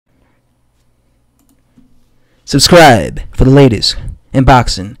Subscribe for the latest in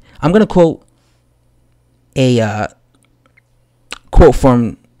boxing. I'm gonna quote a quote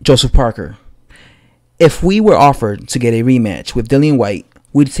from Joseph Parker. If we were offered to get a rematch with Dillian Whyte,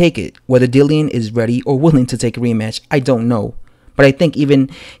 we'd take it. Whether Dillian is ready or willing to take a rematch, I don't know. But I think even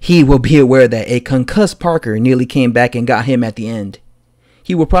he will be aware that a concussed Parker nearly came back and got him at the end.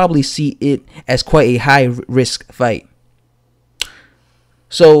 He will probably see it as quite a high-risk fight.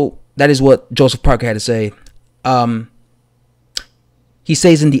 So that is what Joseph Parker had to say. He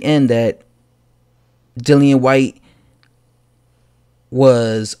says in the end that Dillian Whyte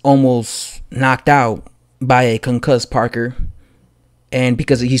was almost knocked out by a concussed Parker, and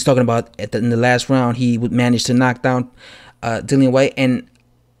because he's talking about in the last round he would manage to knock down Dillian Whyte, and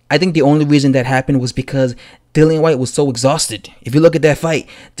I think the only reason that happened was because Dillian Whyte was so exhausted. If you look at that fight,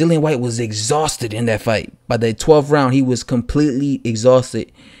 Dillian Whyte was exhausted in that fight. By the 12th round, he was completely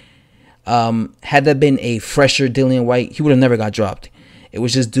exhausted. Had that been a fresher Dillian Whyte, he would have never got dropped. It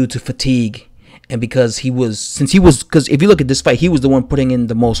was just due to fatigue, and because because if you look at this fight, he was the one putting in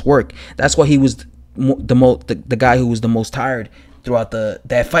the most work. That's why he was the guy who was the most tired throughout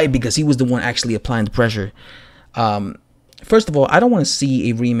that fight, because he was the one actually applying the pressure. First of all, I don't want to see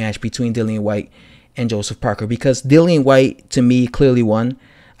a rematch between Dillian Whyte and Joseph Parker, because Dillian Whyte, to me, clearly won.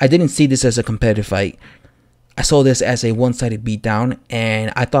 I didn't see this as a competitive fight. I saw this as a one-sided beatdown,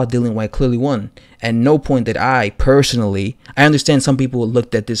 and I thought Dillian Whyte clearly won. At no point did I understand some people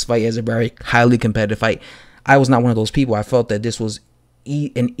looked at this fight as a very highly competitive fight. I was not one of those people. I felt that this was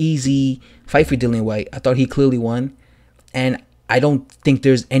an easy fight for Dillian Whyte. I thought he clearly won, and I don't think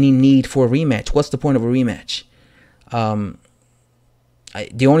there's any need for a rematch. What's the point of a rematch?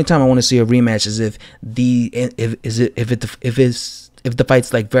 The only time I want to see a rematch is if the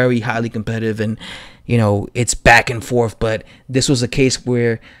fight's like very highly competitive and it's back and forth. But this was a case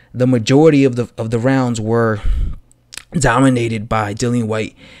where the majority of the rounds were dominated by Dillian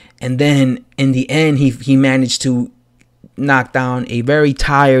Whyte, and then in the end he managed to knock down a very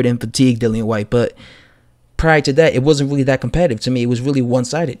tired and fatigued Dillian Whyte. But prior to that, it wasn't really that competitive to me. It was really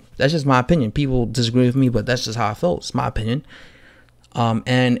one-sided. That's just my opinion. People disagree with me, but that's just how I felt. It's my opinion.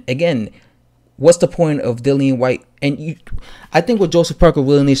 And again, what's the point of Dillian Whyte? And I think what Joseph Parker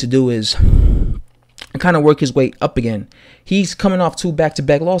really needs to do is kind of work his way up again. He's coming off 2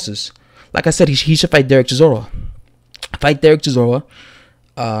 back-to-back losses. Like I said, he should fight Derek Chisora.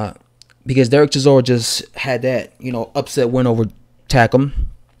 Because Derek Chisora just had that upset win over Takam.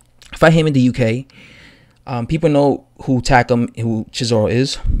 Fight him in the UK. People know who Chisora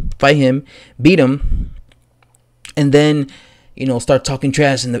is. Fight him, beat him, and then start talking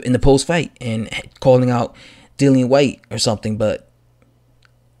trash in the post fight and calling out Dillian Whyte or something. But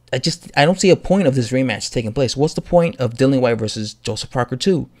I don't see a point of this rematch taking place. What's the point of Dillian Whyte versus Joseph Parker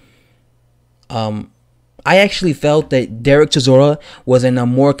 2? I actually felt that Derek Chisora was in a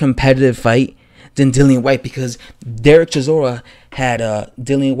more competitive fight than Dillian Whyte, because Derek Chisora had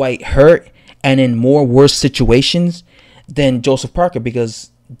Dillian Whyte hurt and in more worse situations than Joseph Parker,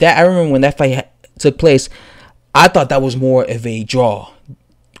 because I remember when that fight took place, I thought that was more of a draw,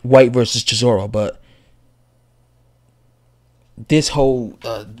 Whyte versus Chisora. But this whole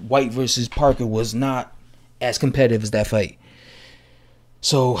Whyte versus Parker was not as competitive as that fight.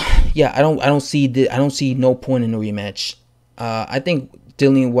 So yeah, I don't see no point in the rematch. I think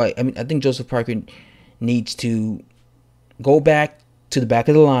I think Joseph Parker needs to go back to the back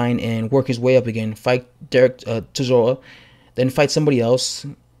of the line and work his way up again. Fight Derek Chisora, then fight somebody else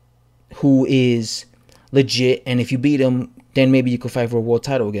who is legit, and if you beat him, then maybe you could fight for a world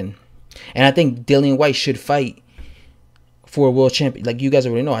title again. And I think Dillian Whyte should fight for a world champion. Like you guys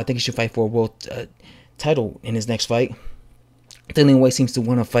already know, I think he should fight for a world title in his next fight. Dillian Whyte seems to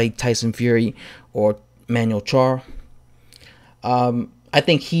want to fight Tyson Fury or Manuel Charr. I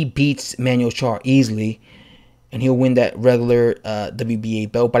think he beats Manuel Charr easily, and he'll win that regular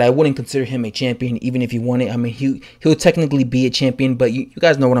WBA belt. But I wouldn't consider him a champion, even if he won it. I mean, he'll technically be a champion, but you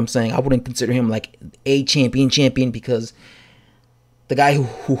guys know what I'm saying. I wouldn't consider him like a champion, because the guy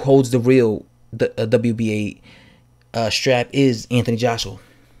who holds the real WBA strap is Anthony Joshua.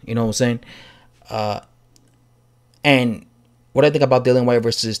 You know what I'm saying? And what I think about Dillian Whyte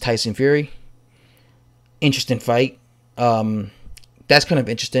versus Tyson Fury, interesting fight. That's kind of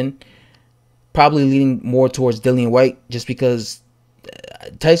interesting. Probably leaning more towards Dillian Whyte, just because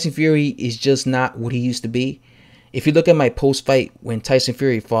Tyson Fury is just not what he used to be. If you look at my post-fight when Tyson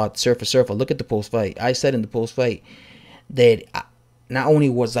Fury fought Surfer, look at the post-fight. I said in the post-fight that not only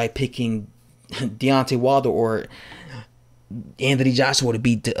was I picking Deontay Wilder or Anthony Joshua to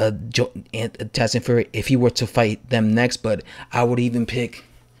beat Tyson Fury if he were to fight them next, but I would even pick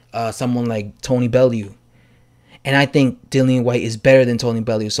someone like Tony Bellew. And I think Dillian Whyte is better than Tony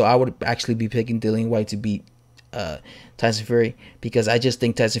Bellew. So I would actually be picking Dillian Whyte to beat Tyson Fury, because I just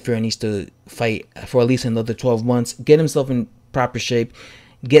think Tyson Fury needs to fight for at least another 12 months, get himself in proper shape,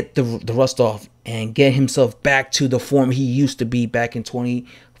 get the rust off, and get himself back to the form he used to be back in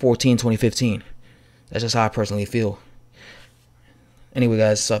 2014, 2015. That's just how I personally feel. Anyway,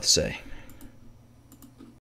 guys, that's all I have to say.